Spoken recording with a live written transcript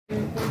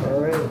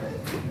Alright,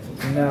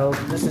 now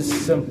this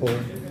is simple.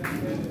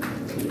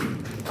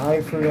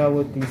 I forgot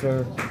what these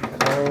are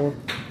called.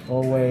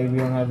 Oh wait, we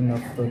don't have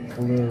enough for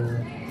blue.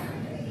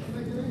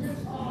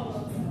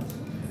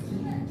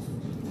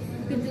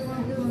 You can do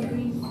one blue, one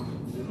green.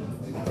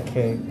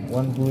 Okay,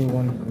 one blue,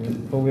 one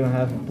green. But we don't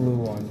have a blue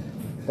one.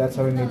 That's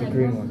how we made the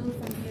green one. Blue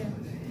from here.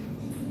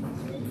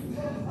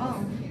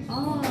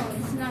 Oh,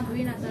 it's not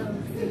green at the...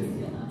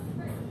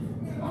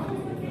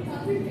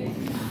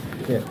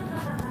 Yeah.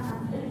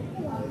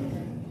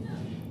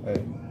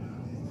 Alright.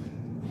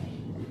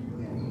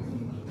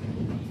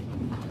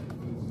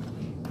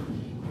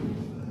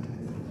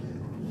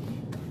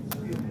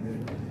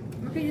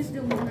 Okay, just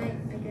do one light,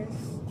 I guess.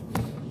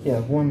 Yeah,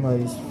 one light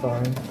is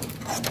fine.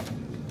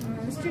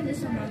 Let's turn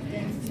this one off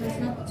then, so it's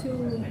not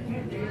too...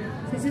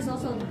 Is this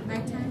also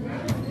nighttime?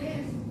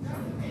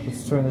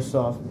 Let's turn this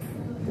off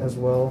as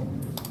well.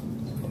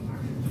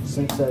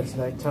 Since that's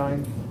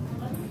nighttime.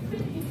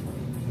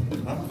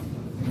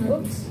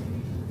 Whoops.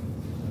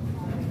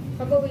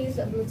 How about we use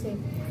that blue tape?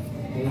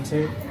 Blue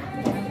tape?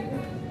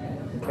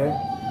 Okay.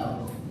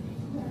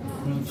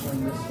 Let me turn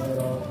this light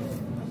off.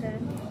 Okay.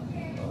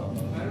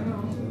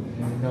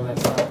 No,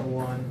 that's not the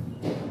one.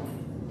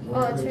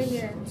 Oh, it's right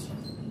here.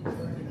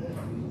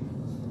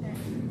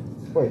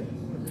 Wait,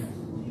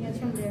 Yeah, it's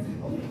from there.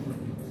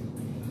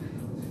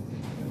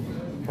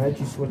 how did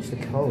you switch the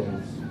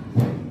colors?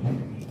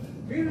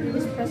 You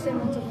just press it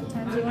multiple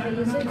times. You want to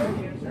use it?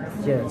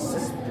 Yeah, is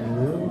this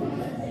blue?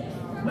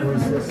 Or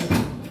is this?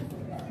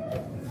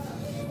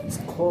 It's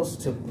close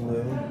to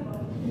blue.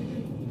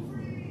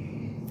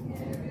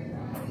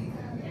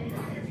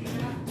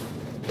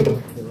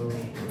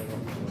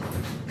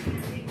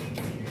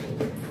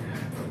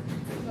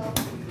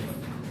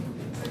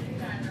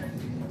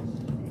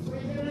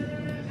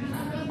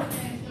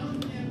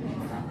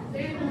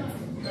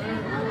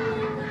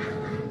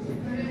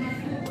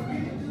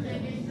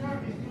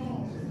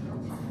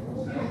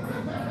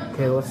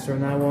 Okay, let's turn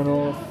that one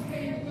off.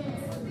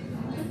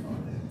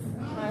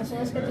 Alright, so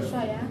let's get the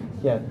shot, yeah?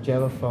 Yeah, do you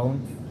have a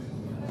phone?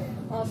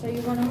 Oh, so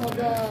you want to hold the...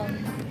 You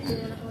want to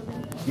hold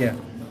it? Yeah.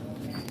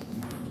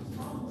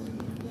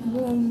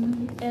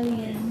 Boom,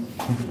 alien.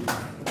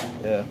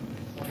 Yeah.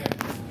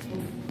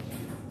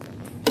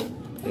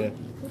 Yeah.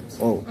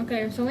 Oh.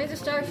 Okay, so we need to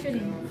start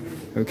shooting.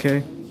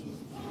 Okay.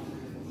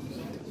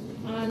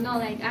 No,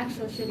 like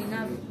actual shooting,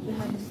 not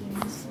behind the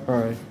scenes.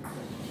 Alright.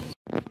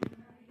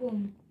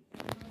 Boom.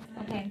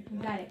 Okay, we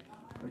got it.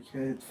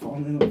 Okay, it's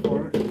falling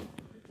apart.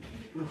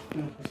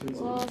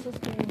 Oh, so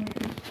scary.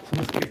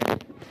 So scary.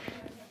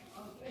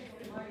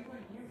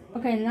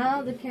 Okay,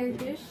 now the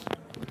characters.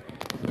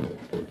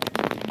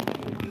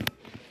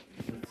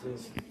 What's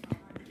this?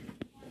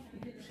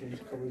 Change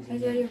colors.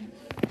 Is there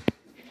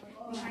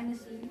behind the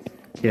scenes?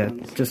 Yeah,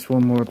 just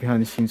one more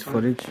behind the scenes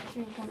footage.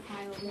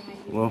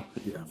 Well,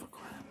 yeah, for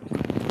crap.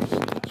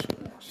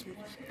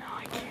 No,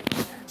 I can't do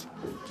that.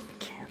 I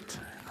can't.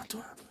 I'll do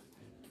it.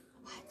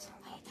 What?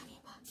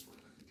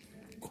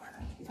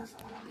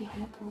 What are you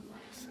talking about?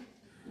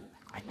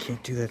 I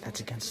can't do that. That's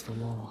against the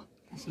law.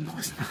 No,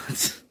 it's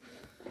not.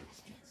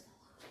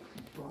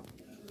 Bro,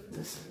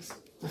 this is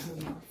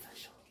not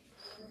official.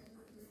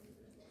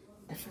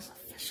 If it's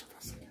official,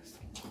 that's against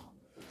the law.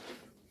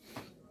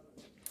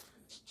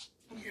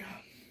 Yeah.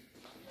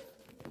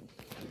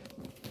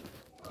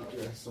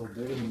 Yeah, so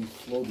they're gonna be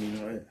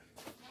floating, right?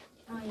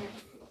 Oh yeah,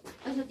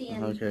 that's at the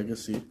end. Okay, I can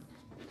see.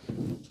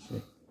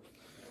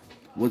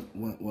 What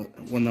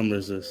number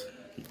is this?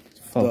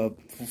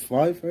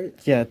 5, right?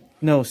 Yeah,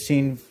 no,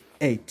 scene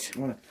 8.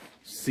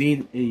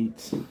 Scene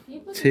 8.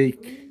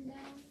 Take.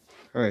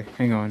 Alright,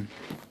 hang on.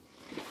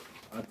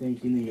 I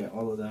think you need to get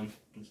all of them.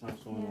 It's not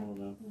showing all of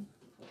them.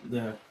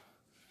 There.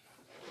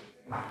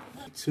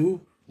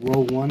 2,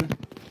 roll 1.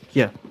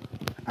 Yeah.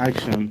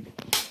 Action.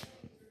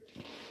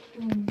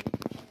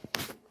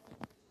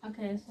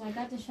 Okay, so I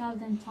got the shot of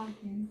them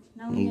talking.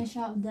 Now we get a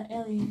shot of the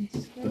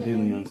aliens. The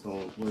aliens,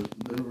 so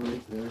they're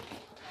right there.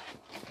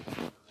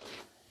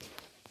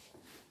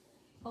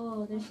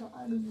 Oh, they're so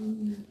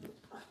ugly.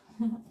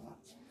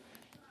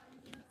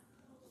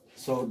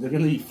 So they're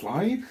gonna be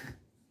flying?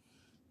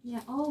 Yeah,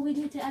 oh, we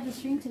need to add a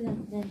string to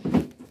them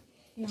then.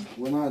 Yeah.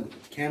 We're not,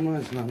 camera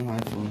is not an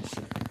iPhone.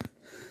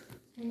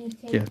 We need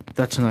tape. Yeah,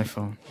 that's an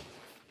iPhone.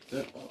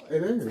 It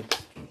is.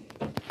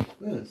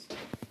 Yes.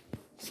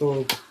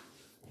 So,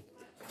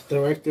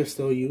 director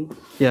still you?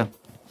 Yeah.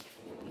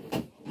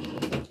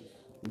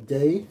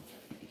 Day?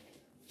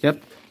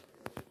 Yep.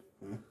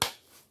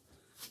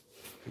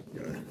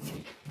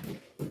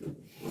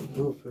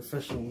 Oh,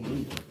 professional.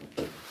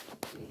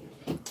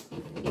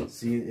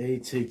 Scene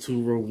 8, take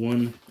 2, roll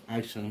 1,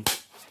 action.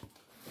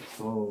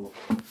 So,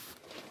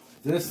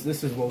 this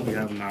is what we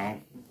have now.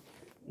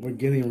 We're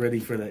getting ready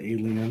for the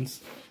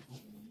aliens.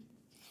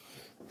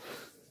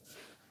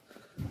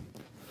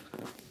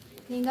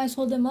 Can you guys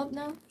hold them up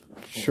now?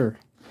 Sure.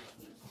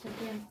 So,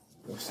 yeah.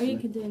 Or you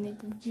could do it,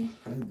 Nathan. Yeah.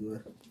 I can do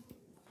it.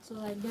 So,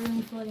 like, they're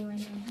only floating right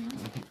now.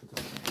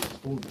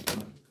 Hold it.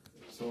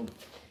 So,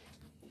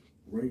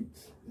 right.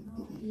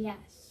 Yes.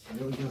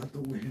 Really got the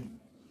win.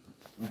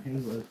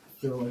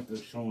 feel like they're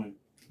showing.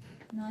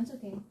 No, it's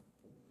okay.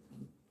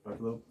 Back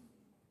it up.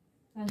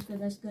 That's good.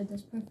 That's good.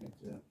 That's perfect.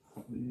 Yeah.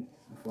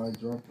 Before I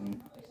drop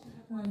them.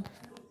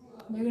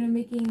 They're gonna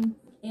making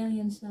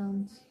alien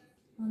sounds.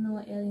 I don't know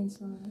what aliens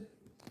sound like.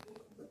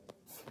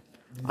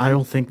 I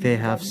don't think they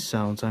have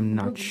sounds. I'm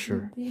not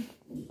sure. Beep,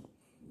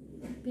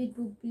 beep,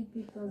 boop, beep,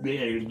 beep, boop.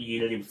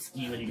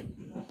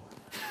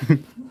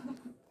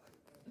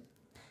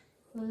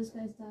 So this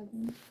guy's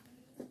talking.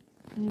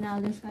 And now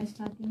this guy's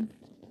talking.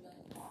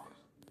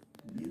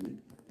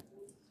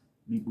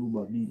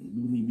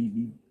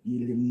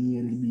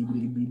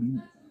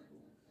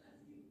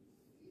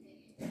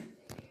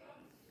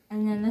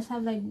 And then let's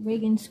have like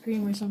Reagan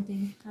scream or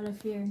something out of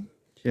fear.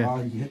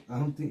 Yeah. Yeah, I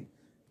don't think.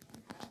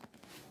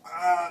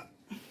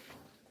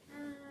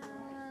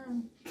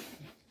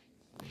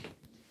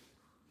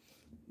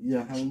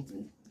 Yeah, I don't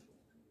think.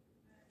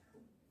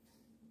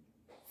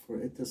 For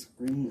it to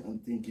scream, I'm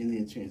thinking you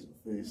need to change the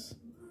face.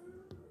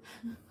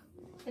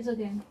 It's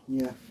okay.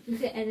 Yeah. You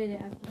can edit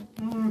it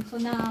after. So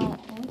now,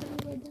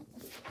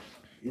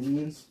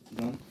 Aliens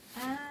done.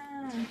 Ah.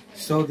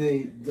 So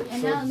they.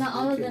 And so now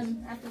all of okay.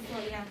 them have to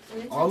float. Yeah. So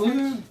it's All of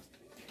them.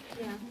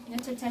 Yeah. You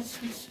have to attach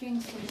some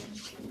strings to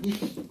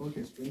them.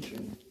 Okay,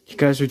 string. You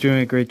guys are doing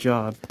a great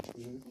job.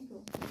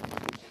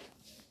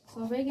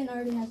 So Reagan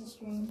already has a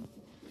string.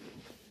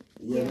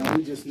 Yeah, now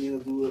we just need to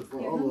do it for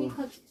Here, all let me of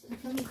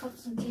cut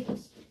some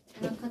tapes.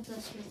 And I'll cut the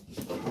string.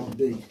 How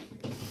big?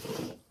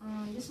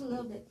 Just a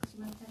little bit. So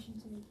I'm gonna attach them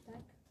to the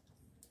back.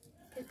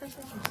 Okay, cut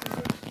that some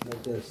scissors.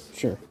 Like this.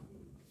 Sure.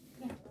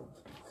 Yeah.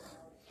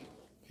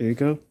 Here you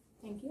go.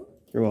 Thank you.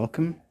 You're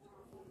welcome.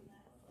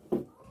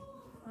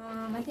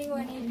 I think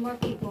we need more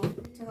people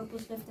to help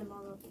us lift them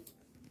all up.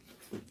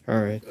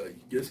 Alright.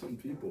 Get some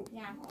people.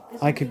 Yeah.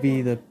 I could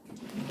be the...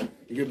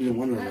 You could be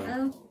one of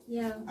them.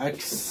 Yeah.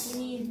 X.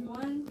 We need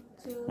 1,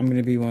 2. I'm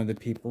gonna be one of the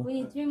people. We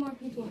need 3 more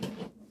people.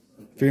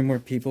 3 more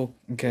people?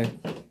 Okay.